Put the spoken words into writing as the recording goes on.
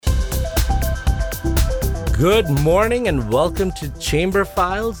Good morning and welcome to Chamber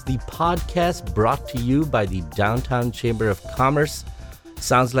Files, the podcast brought to you by the Downtown Chamber of Commerce.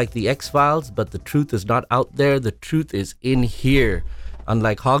 Sounds like the X-Files, but the truth is not out there. The truth is in here.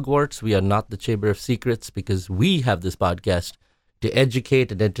 Unlike Hogwarts, we are not the Chamber of Secrets because we have this podcast to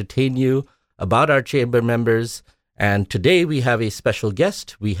educate and entertain you about our chamber members. And today we have a special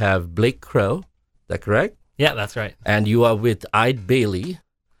guest. We have Blake Crow. Is that correct? Yeah, that's right. And you are with Eide Bailly.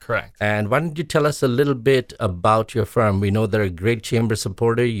 Correct. And why don't you tell us a little bit about your firm? We know they're a great chamber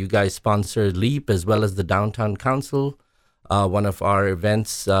supporter. You guys sponsor LEAP as well as the Downtown Council, one of our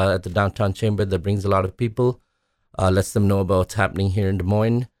events at the Downtown Chamber that brings a lot of people, lets them know about what's happening here in Des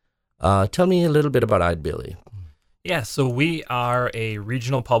Moines. Tell me a little bit about Eide Bailly. Yeah, so we are a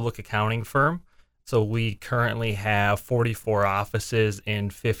regional public accounting firm. So we currently have 44 offices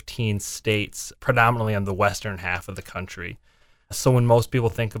in 15 states, predominantly on the western half of the country. So when most people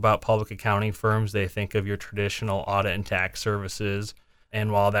think about public accounting firms, they think of your traditional audit and tax services. And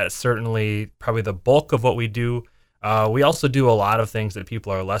while that's certainly probably the bulk of what we do, we also do a lot of things that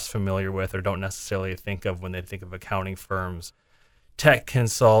people are less familiar with or don't necessarily think of when they think of accounting firms. Tech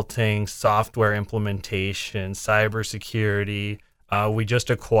consulting, software implementation, cybersecurity. We just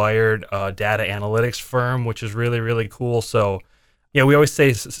acquired a data analytics firm, which is really, really cool. So yeah, we always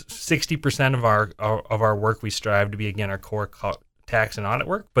say 60% of our work we strive to be, again, our core tax and audit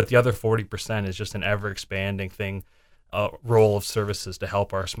work, but the other 40% is just an ever-expanding thing, role of services to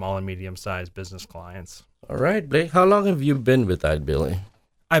help our small and medium-sized business clients. All right, Blake, how long have you been with Eide Bailly?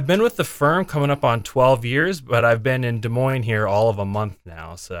 I've been with the firm coming up on 12 years, but I've been in Des Moines here all of a month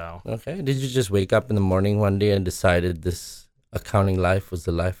now. So Okay, did you just wake up in the morning one day and decided this accounting life was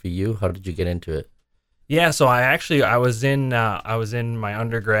the life for you? How did you get into it? Yeah, so I was in my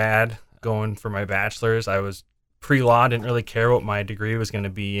undergrad going for my bachelor's. I was pre-law, didn't really care what my degree was going to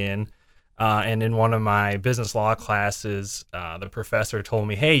be in. And in one of my business law classes, the professor told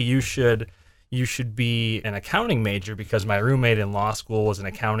me, "Hey, you should be an accounting major," because my roommate in law school was an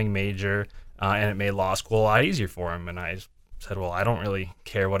accounting major, and it made law school a lot easier for him. And I said, "Well, I don't really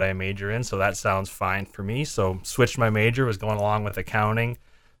care what I major in, so that sounds fine for me." So switched my major, was going along with accounting,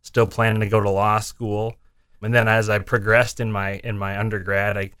 still planning to go to law school. And then as I progressed in my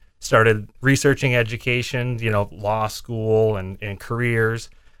undergrad, I started researching education, law school and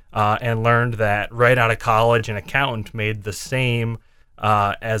careers, and learned that right out of college, an accountant made the same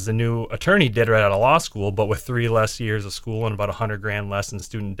as a new attorney did right out of law school, but with 3 less years of school and about $100,000 less in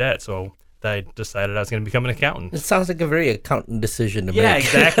student debt. So I decided I was going to become an accountant. It sounds like a very accountant decision to make. Yeah,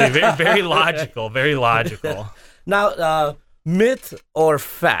 exactly. Very, very logical. Very logical. Now, myth or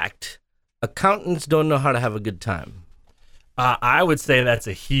fact, accountants don't know how to have a good time. I would say that's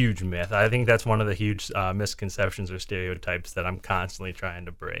a huge myth. I think that's one of the huge misconceptions or stereotypes that I'm constantly trying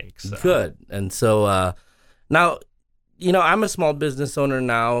to break. So. Good. And so now, I'm a small business owner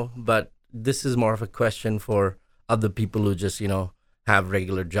now, but this is more of a question for other people who just, have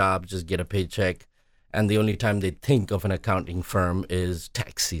regular jobs, just get a paycheck. And the only time they think of an accounting firm is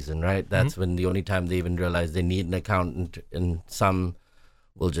tax season, right? That's when the only time they even realize they need an accountant, and some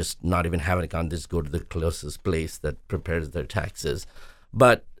will just not even have an accountant, just go to the closest place that prepares their taxes.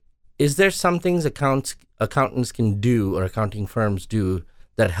 But is there some things accountants can do or accounting firms do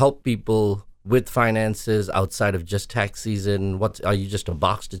that help people with finances outside of just tax season? Are you just a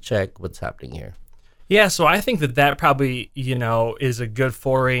box to check? What's happening here? Yeah, so I think that probably, is a good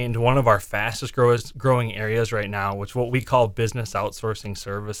foray into one of our fastest growing areas right now, which is what we call business outsourcing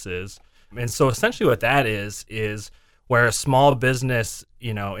services. And so essentially what that is where a small business,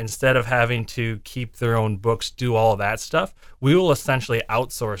 instead of having to keep their own books, do all that stuff, we will essentially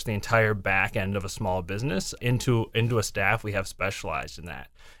outsource the entire back end of a small business into a staff we have specialized in that.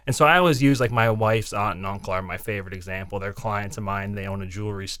 And so I always use, like, my wife's aunt and uncle are my favorite example. They're clients of mine. They own a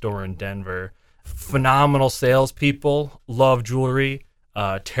jewelry store in Denver. Phenomenal salespeople, love jewelry,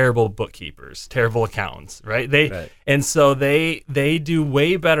 terrible bookkeepers, terrible accountants, right? And so they do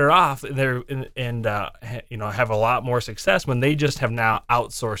way better off and have a lot more success when they just have now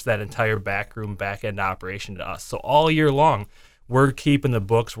outsourced that entire back end operation to us. So all year long, we're keeping the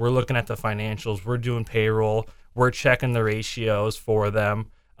books, we're looking at the financials, we're doing payroll, we're checking the ratios for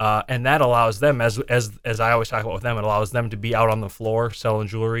them. And that allows them, as I always talk about with them, it allows them to be out on the floor selling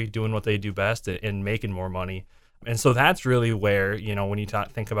jewelry, doing what they do best, and making more money. And so that's really where, when you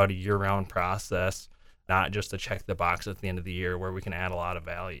think about a year-round process, not just to check the box at the end of the year, where we can add a lot of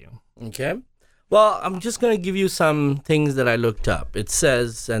value. Okay. Well, I'm just going to give you some things that I looked up. It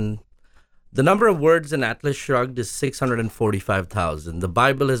says, and the number of words in Atlas Shrugged is 645,000. The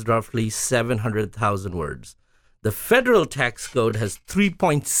Bible is roughly 700,000 words. The federal tax code has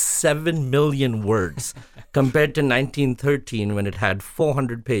 3.7 million words. compared to 1913 when it had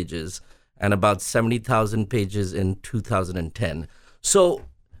 400 pages and about 70,000 pages in 2010. So,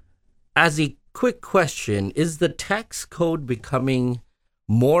 as a quick question, is the tax code becoming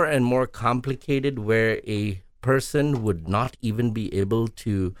more and more complicated where a person would not even be able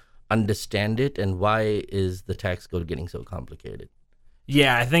to understand it? And why is the tax code getting so complicated?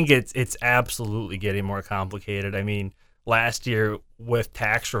 Yeah, I think it's absolutely getting more complicated. I mean, last year with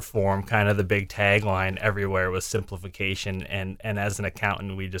tax reform, kind of the big tagline everywhere was simplification, and as an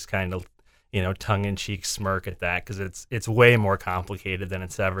accountant, we just kind of, tongue in cheek smirk at that because it's way more complicated than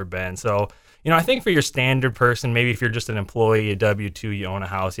it's ever been. So, I think for your standard person, maybe if you're just an employee, a W-2, you own a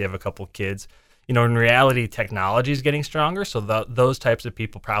house, you have a couple kids, in reality, technology is getting stronger, so those types of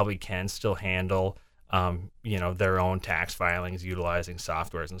people probably can still handle their own tax filings utilizing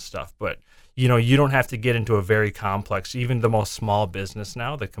softwares and stuff. But, you don't have to get into a very complex, even the most small business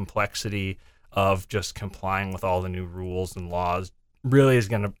now, the complexity of just complying with all the new rules and laws really is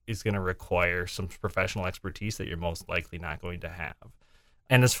going to require some professional expertise that you're most likely not going to have.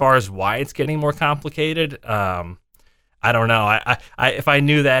 And as far as why it's getting more complicated, I don't know. I if I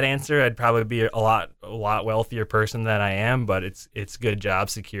knew that answer, I'd probably be a lot wealthier person than I am. But it's good job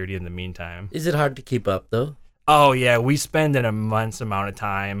security in the meantime. Is it hard to keep up though? Oh yeah, we spend an immense amount of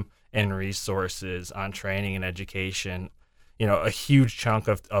time and resources on training and education. A huge chunk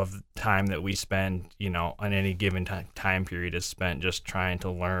of time that we spend, on any given time period is spent just trying to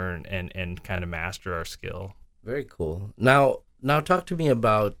learn and kind of master our skill. Very cool. Now talk to me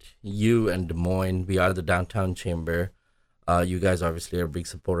about you and Des Moines. We are the Downtown Chamber. You guys obviously are a big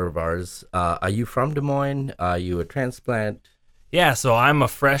supporter of ours. Are you from Des Moines? Are you a transplant? Yeah, so I'm a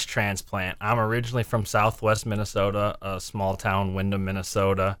fresh transplant. I'm originally from Southwest Minnesota, a small town, Windham,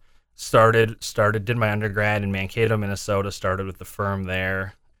 Minnesota. Did my undergrad in Mankato, Minnesota, started with the firm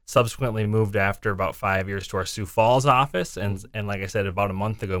there. Subsequently moved after about 5 years to our Sioux Falls office, and like I said, about a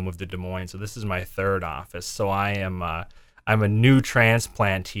month ago moved to Des Moines. So this is my third office. So I'm a new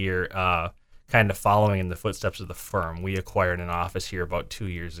transplant here, kind of following in the footsteps of the firm. We acquired an office here about 2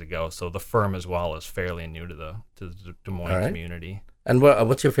 years ago, so the firm as well is fairly new to the Des Moines community. And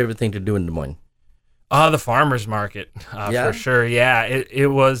what's your favorite thing to do in Des Moines? The farmers market, for sure. Yeah, it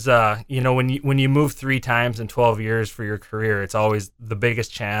was. When you move 3 times in 12 years for your career, it's always the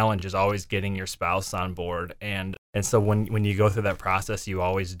biggest challenge is always getting your spouse on board, and so when you go through that process, you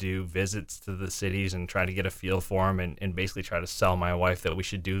always do visits to the cities and try to get a feel for them, and basically try to sell my wife that we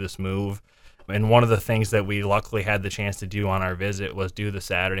should do this move. And one of the things that we luckily had the chance to do on our visit was do the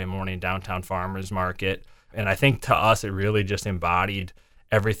Saturday morning downtown farmers market, and I think to us it really just embodied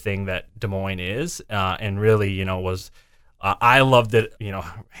everything that Des Moines is, and really, was I loved it,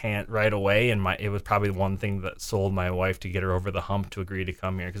 right away, and it was probably one thing that sold my wife to get her over the hump to agree to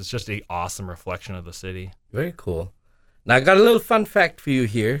come here because it's just an awesome reflection of the city. Very cool. Now I got a little fun fact for you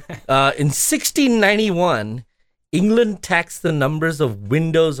here. In 1691, England taxed the numbers of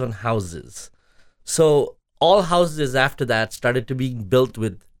windows on houses. So all houses after that started to be built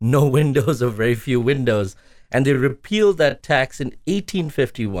with no windows or very few windows. And they repealed that tax in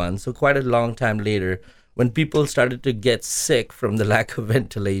 1851, so quite a long time later, when people started to get sick from the lack of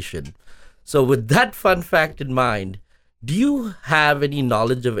ventilation. So with that fun fact in mind, do you have any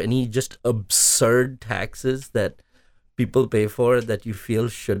knowledge of any just absurd taxes that people pay for that you feel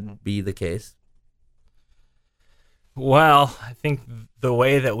shouldn't be the case? Well, I think the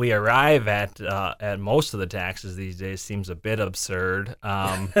way that we arrive at most of the taxes these days seems a bit absurd.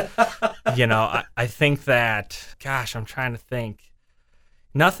 I think that, gosh, I'm trying to think.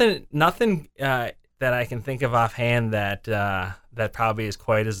 Nothing that I can think of offhand that probably is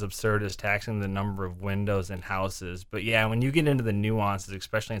quite as absurd as taxing the number of windows in houses. But yeah, when you get into the nuances,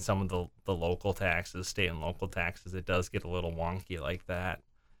 especially in some of the local taxes, state and local taxes, it does get a little wonky like that.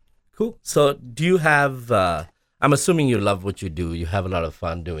 Cool. So do you have... I'm assuming you love what you do. You have a lot of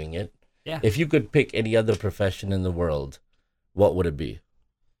fun doing it. Yeah. If you could pick any other profession in the world, what would it be?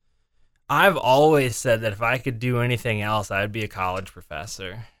 I've always said that if I could do anything else, I'd be a college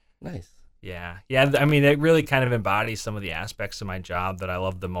professor. Nice. Yeah. I mean, it really kind of embodies some of the aspects of my job that I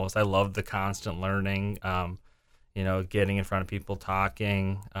love the most. I love the constant learning, getting in front of people,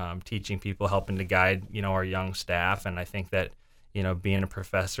 talking, teaching people, helping to guide, our young staff. And I think that, being a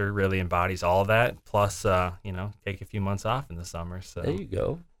professor really embodies all of that. Plus, take a few months off in the summer. So there you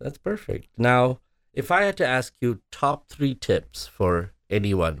go. That's perfect. Now, if I had to ask you top 3 tips for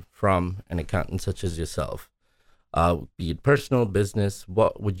anyone from an accountant such as yourself, be it personal, business,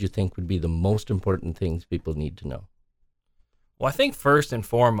 what would you think would be the most important things people need to know? Well, I think first and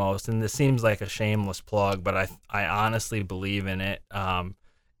foremost, and this seems like a shameless plug, but I honestly believe in it,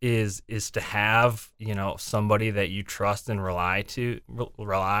 is to have, somebody that you trust and rely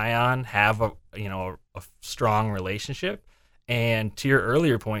on, have a strong relationship, and to your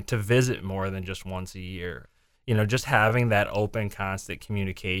earlier point, to visit more than just once a year. Just having that open, constant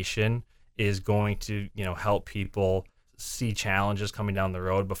communication is going to, help people see challenges coming down the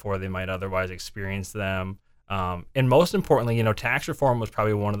road before they might otherwise experience them. And most importantly, tax reform was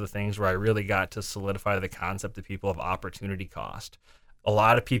probably one of the things where I really got to solidify the concept to people of opportunity cost. A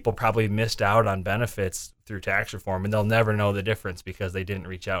lot of people probably missed out on benefits through tax reform, and they'll never know the difference because they didn't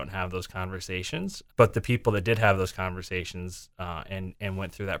reach out and have those conversations. But the people that did have those conversations and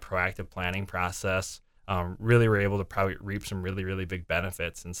went through that proactive planning process really were able to probably reap some really, really big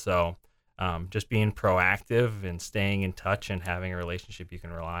benefits. And so just being proactive and staying in touch and having a relationship you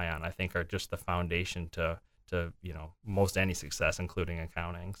can rely on, I think, are just the foundation to most any success, including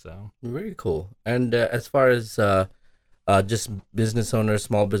accounting. So very cool. And as far as just business owners,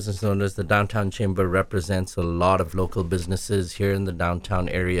 small business owners, the Downtown Chamber represents a lot of local businesses here in the downtown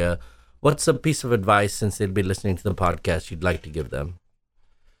area. What's a piece of advice, since they'll be listening to the podcast, you'd like to give them?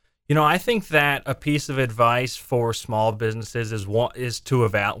 I think that a piece of advice for small businesses is to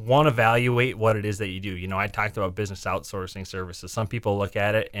evaluate what it is that you do. I talked about business outsourcing services. Some people look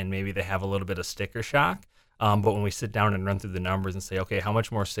at it and maybe they have a little bit of sticker shock. But when we sit down and run through the numbers and say, okay, how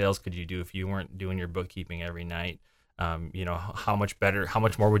much more sales could you do if you weren't doing your bookkeeping every night? How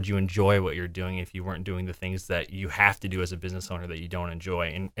much more would you enjoy what you're doing if you weren't doing the things that you have to do as a business owner that you don't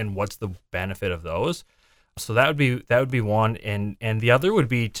enjoy? And what's the benefit of those? So that would be one. And the other would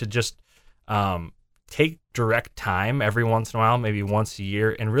be to just take direct time every once in a while, maybe once a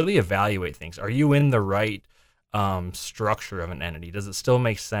year, and really evaluate things. Are you in the right structure of an entity? Does it still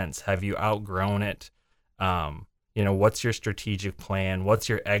make sense? Have you outgrown it? What's your strategic plan? What's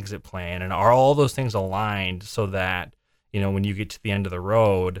your exit plan? And are all those things aligned so that, when you get to the end of the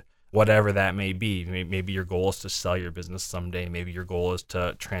road, whatever that may be, maybe your goal is to sell your business someday. Maybe your goal is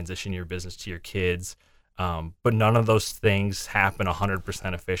to transition your business to your kids. But none of those things happen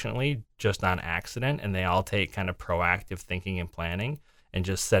 100% efficiently just on accident. And they all take kind of proactive thinking and planning and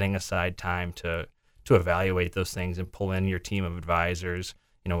just setting aside time to evaluate those things and pull in your team of advisors,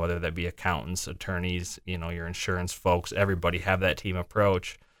 whether that be accountants, attorneys, your insurance folks, everybody have that team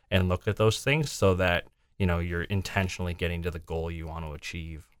approach and look at those things so that, you're intentionally getting to the goal you want to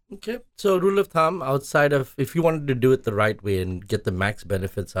achieve. Okay. So rule of thumb, outside of, if you wanted to do it the right way and get the max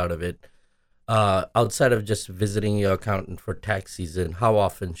benefits out of it, outside of just visiting your accountant for tax season, how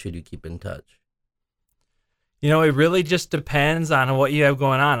often should you keep in touch? It really just depends on what you have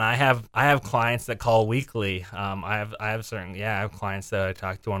going on. I have clients that call weekly. I have clients that I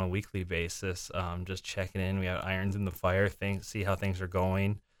talk to on a weekly basis. Just checking in. We have irons in the fire, see how things are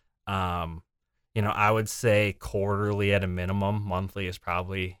going. I would say quarterly at a minimum. Monthly is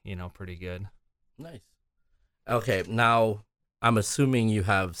probably, pretty good. Nice. Okay, now I'm assuming you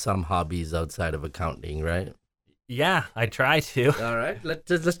have some hobbies outside of accounting, right? Yeah, I try to. All right.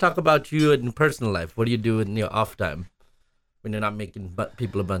 Let's talk about you in personal life. What do you do in your off time when you're not making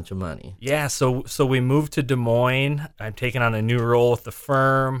people a bunch of money? Yeah, so we moved to Des Moines. I'm taking on a new role with the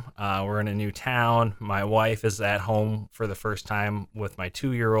firm. We're in a new town. My wife is at home for the first time with my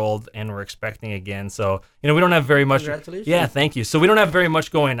 2-year-old, and we're expecting again. So, we don't have very much. Congratulations. Yeah, thank you. So we don't have very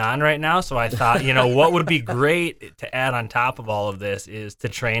much going on right now. So I thought, what would be great to add on top of all of this is to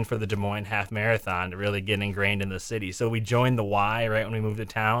train for the Des Moines Half Marathon to really get ingrained in the city. So we joined the Y right when we moved to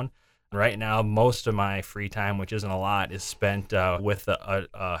town. Right now, most of my free time, which isn't a lot, is spent with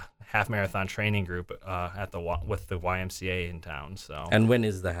a half marathon training group with the YMCA in town. So. And when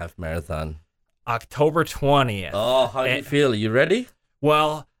is the half marathon? October 20th. Oh, how do you feel? You ready?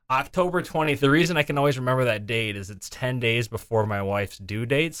 Well, October 20th. The reason I can always remember that date is it's 10 days before my wife's due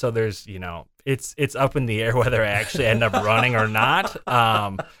date. So there's, it's up in the air whether I actually end up running or not.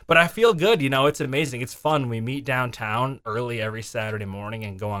 But I feel good. It's amazing. It's fun. We meet downtown early every Saturday morning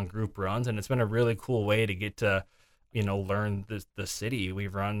and go on group runs. And it's been a really cool way to get to, learn the city.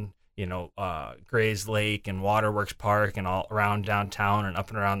 We've run, Grays Lake and Waterworks Park and all around downtown and up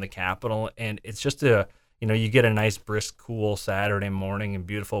and around the Capitol. And it's just you get a nice, brisk, cool Saturday morning and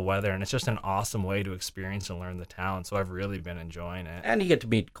beautiful weather, and it's just an awesome way to experience and learn the town. So I've really been enjoying it. And you get to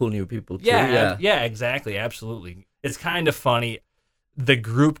meet cool new people, too. Yeah, exactly. Absolutely. It's kind of funny. the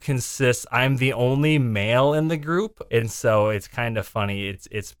group consists, I'm the only male in the group, and so it's kind of funny.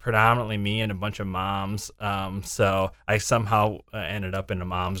 It's predominantly me and a bunch of moms. So I somehow ended up in a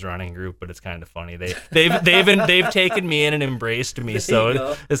moms running group, but it's kind of funny. They've taken me in and embraced me,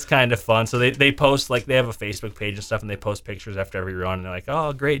 so it's kind of fun. So they post, like, they have a Facebook page and stuff, and they post pictures after every run, and they're like,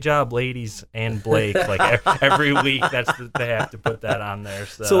 "Oh, great job, ladies and Blake!" Like every week, they have to put that on there.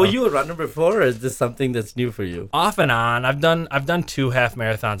 So were you a runner before, or is this something that's new for you? Off and on. I've done 2 half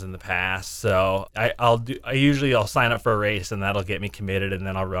marathons in the past, so I'll sign up for a race, and that'll get me committed, and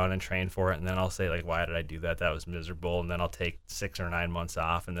then I'll run and train for it, and then I'll say, like, why did I do that? That was miserable. And then I'll take 6 or 9 months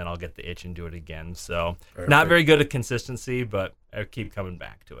off, and then I'll get the itch and do it again. So Perfect. Not very good at consistency, but I keep coming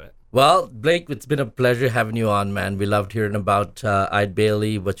back to it. Well, Blake, it's been a pleasure having you on, man. We loved hearing about Eide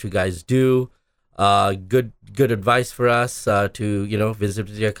Bailly, what you guys do. Good advice for us to visit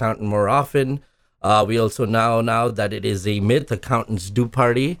the accountant more often. We also know now that it is a myth, accountants do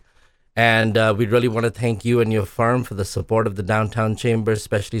party. And we really want to thank you and your firm for the support of the Downtown Chamber,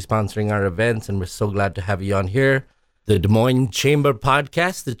 especially sponsoring our events. And we're so glad to have you on here. The Des Moines Chamber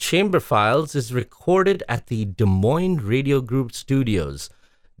Podcast, The Chamber Files, is recorded at the Des Moines Radio Group Studios.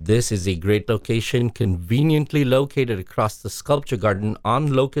 This is a great location, conveniently located across the Sculpture Garden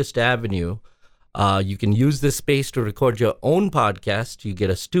on Locust Avenue. You can use this space to record your own podcast. You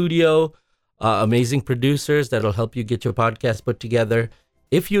get a studio, amazing producers that'll help you get your podcast put together.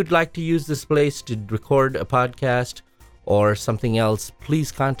 If you'd like to use this place to record a podcast or something else,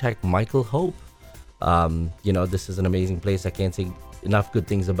 please contact Michael Hope. This is an amazing place. I can't say enough good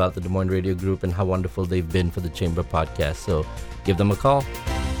things about the Des Moines Radio Group and how wonderful they've been for the Chamber Podcast. So give them a call.